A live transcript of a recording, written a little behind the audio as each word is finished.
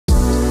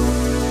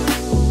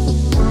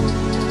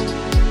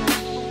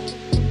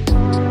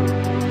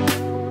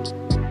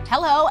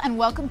Hello and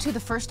welcome to the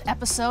first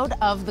episode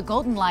of The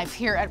Golden Life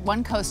here at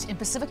One Coast in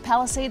Pacific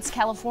Palisades,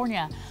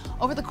 California.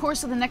 Over the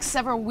course of the next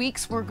several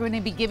weeks, we're going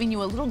to be giving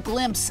you a little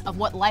glimpse of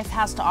what life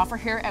has to offer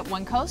here at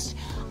One Coast.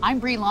 I'm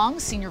Bree Long,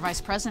 Senior Vice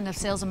President of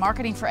Sales and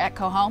Marketing for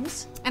Atco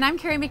Homes. And I'm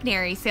Carrie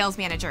McNary, Sales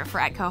Manager for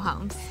Atco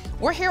Homes.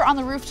 We're here on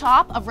the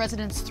rooftop of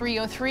Residence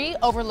 303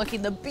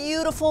 overlooking the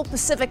beautiful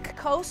Pacific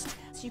Coast.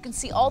 So you can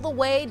see all the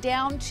way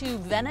down to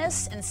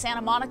Venice and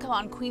Santa Monica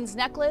on Queen's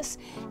Necklace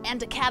and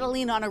to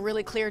Catalina on a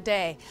really clear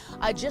day.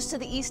 Just to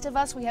the east of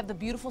us, we have the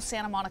beautiful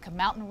Santa Monica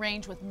mountain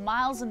range with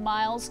miles and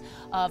miles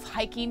of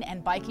hiking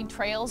and biking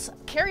trails.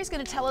 Carrie's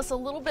going to tell us a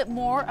little bit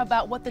more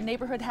about what the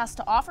neighborhood has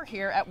to offer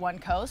here at One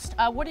Coast.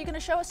 What are you going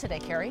to show us today,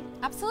 Carrie?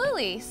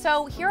 Absolutely.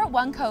 So here at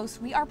One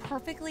Coast, we are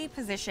perfectly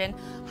positioned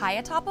high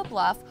atop a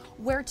bluff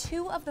where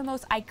two of the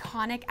most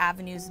iconic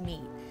avenues meet.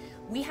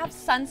 We have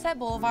Sunset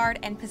Boulevard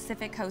and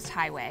Pacific Coast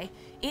Highway.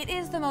 It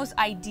is the most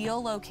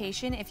ideal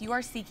location if you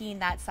are seeking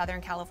that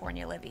Southern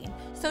California living.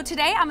 So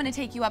today I'm going to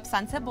take you up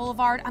Sunset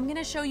Boulevard. I'm going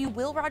to show you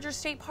Will Rogers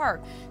State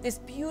Park, this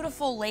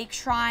beautiful lake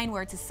shrine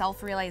where it's a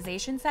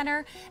self-realization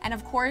center, and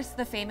of course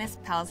the famous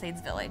Palisades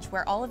Village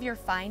where all of your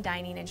fine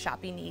dining and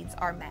shopping needs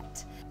are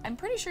met. I'm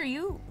pretty sure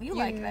you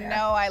like there. You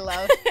know I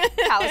love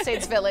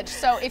Palisades Village.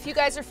 So if you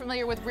guys are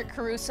familiar with Rick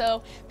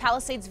Caruso,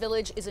 Palisades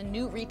Village is a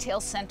new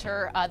retail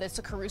center that's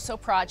a Caruso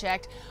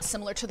project,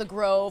 similar to the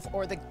Grove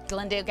or the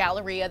Glendale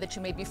Galleria that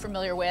you may be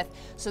familiar with.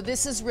 So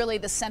this is really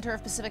the center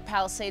of Pacific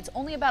Palisades,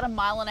 only about 1.5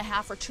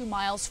 miles or 2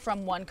 miles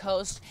from One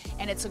Coast,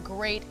 and it's a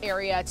great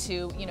area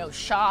to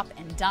shop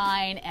and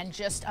dine and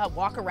just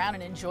walk around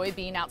and enjoy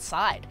being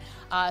outside.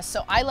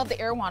 So I love the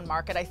Erewhon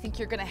Market. I think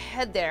you're going to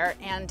head there,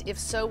 and if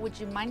so, would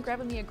you mind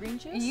grabbing me a green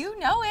juice? You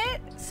know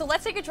it. So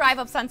let's take a drive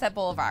up Sunset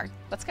Boulevard.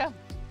 Let's go.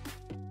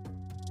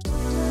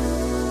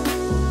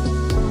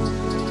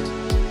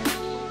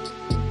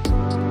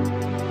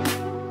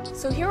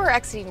 So here we're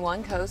exiting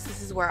One Coast.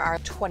 This is where our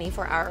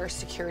 24-hour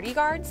security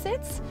guard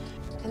sits.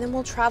 And then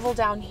we'll travel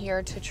down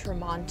here to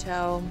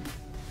Tremonto.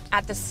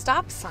 At the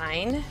stop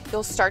sign,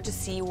 you'll start to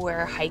see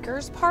where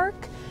hikers park.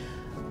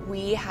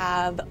 We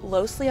have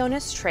Los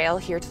Leones Trail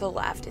here to the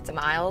left. It's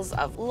miles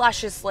of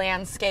luscious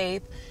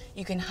landscape.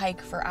 You can hike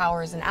for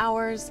hours and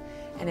hours,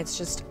 and it's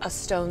just a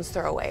stone's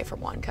throw away from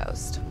One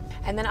Coast.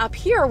 And then up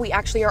here, we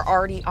actually are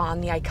already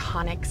on the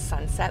iconic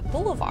Sunset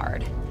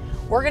Boulevard.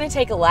 We're gonna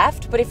take a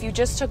left, but if you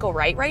just took a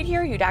right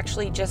here, you'd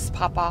actually just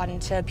pop on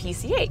to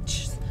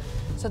PCH.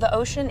 So the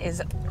ocean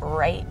is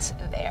right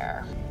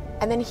there.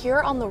 And then here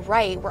on the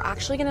right, we're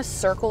actually gonna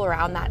circle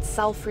around that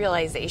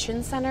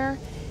self-realization center.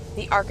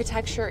 The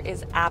architecture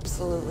is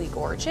absolutely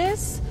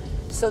gorgeous.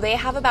 So they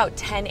have about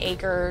 10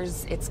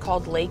 acres. It's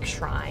called Lake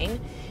Shrine.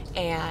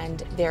 And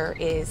there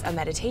is a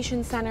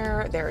meditation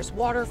center, there's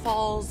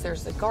waterfalls,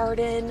 there's a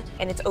garden,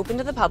 and it's open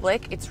to the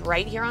public. It's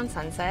right here on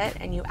Sunset,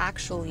 and you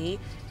actually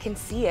can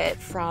see it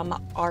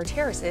from our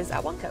terraces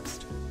at One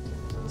Coast.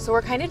 So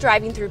we're kind of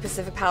driving through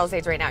Pacific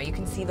Palisades right now. You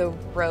can see the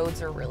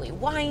roads are really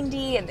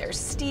windy and they're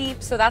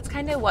steep, so that's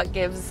kind of what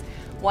gives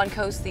One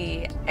Coast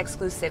the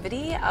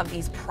exclusivity of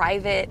these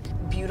private,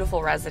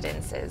 beautiful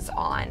residences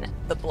on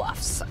the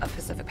bluffs of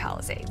Pacific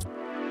Palisades.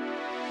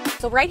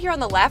 So right here on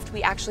the left,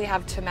 we actually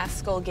have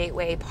Temescal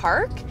Gateway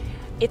Park.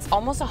 It's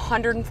almost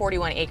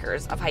 141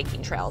 acres of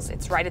hiking trails.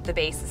 It's right at the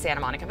base of Santa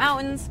Monica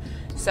Mountains.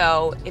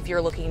 So if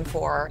you're looking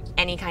for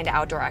any kind of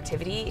outdoor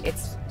activity,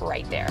 it's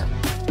right there.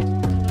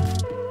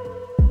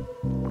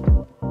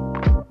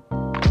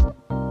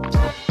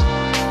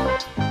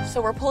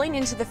 So we're pulling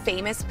into the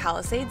famous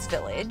Palisades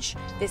Village.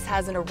 This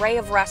has an array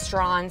of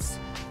restaurants,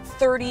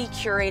 30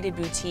 curated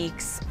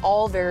boutiques,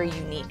 all very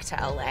unique to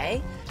LA.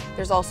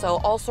 There's also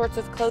all sorts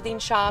of clothing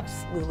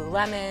shops,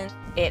 Lululemon.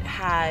 It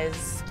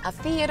has a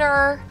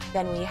theater.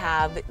 Then we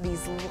have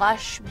these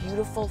lush,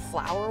 beautiful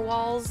flower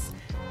walls.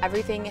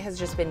 Everything has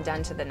just been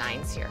done to the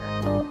nines here.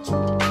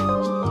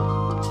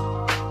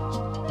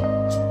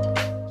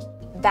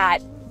 That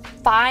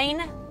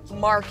fine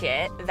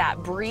market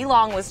that Bree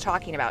Long was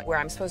talking about, where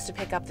I'm supposed to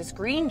pick up this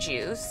green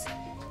juice,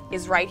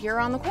 is right here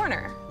on the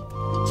corner.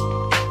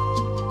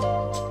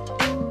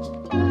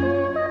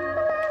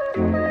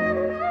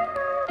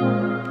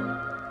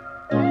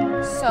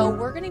 So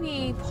we're going to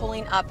be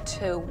pulling up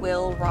to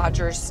Will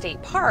Rogers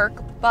State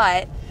Park,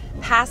 but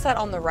past that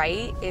on the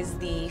right is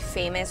the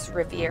famous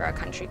Riviera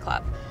Country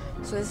Club.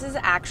 So this is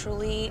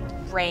actually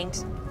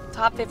ranked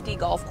top 50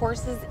 golf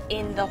courses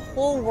in the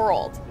whole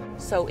world.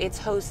 So it's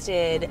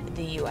hosted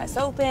the US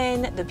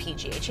Open, the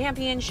PGA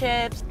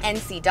Championships,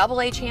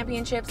 NCAA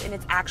Championships, and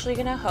it's actually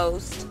going to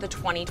host the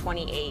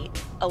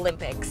 2028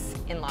 Olympics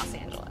in Los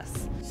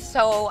Angeles.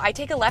 So I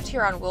take a left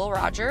here on Will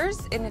Rogers,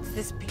 and it's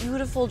this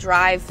beautiful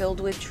drive filled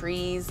with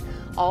trees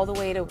all the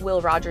way to Will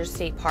Rogers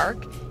State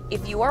Park.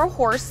 If you are a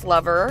horse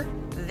lover,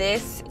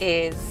 this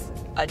is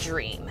a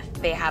dream.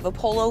 They have a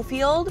polo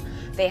field,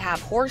 they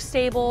have horse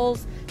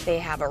stables, they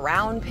have a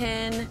round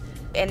pen,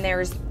 and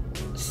there's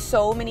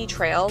so many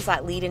trails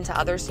that lead into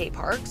other state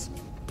parks.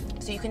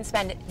 So you can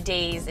spend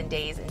days and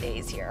days and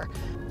days here.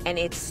 And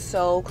it's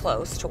so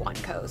close to One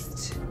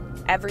Coast.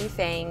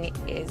 everything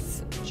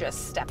is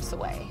just steps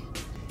away.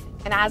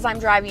 And as I'm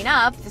driving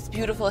up this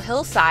beautiful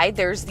hillside,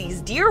 there's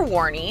these deer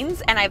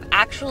warnings, and I've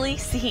actually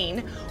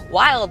seen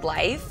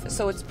wildlife.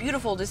 So it's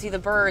beautiful to see the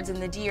birds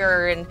and the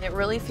deer, and it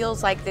really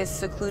feels like this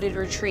secluded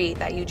retreat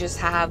that you just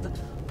have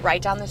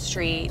right down the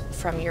street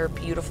from your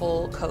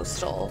beautiful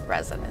coastal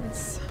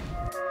residence.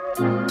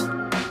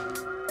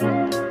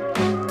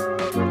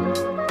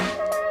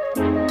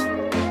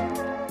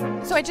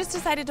 So I just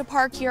decided to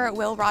park here at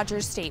Will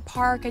Rogers State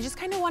Park. I just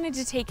kind of wanted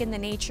to take in the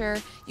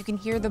nature. You can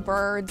hear the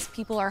birds.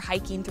 People are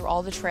hiking through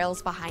all the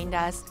trails behind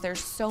us. There's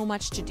so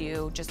much to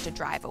do just to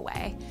drive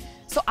away.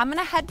 So I'm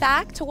gonna head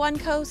back to One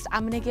Coast.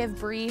 I'm gonna give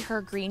Bree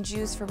her green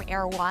juice from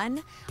Air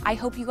One. I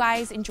hope you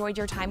guys enjoyed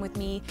your time with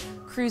me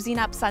cruising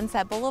up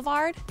Sunset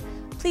Boulevard.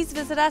 Please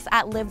visit us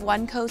at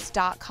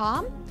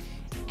liveonecoast.com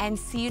and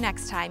see you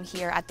next time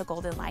here at The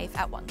Golden Life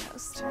at One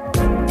Coast.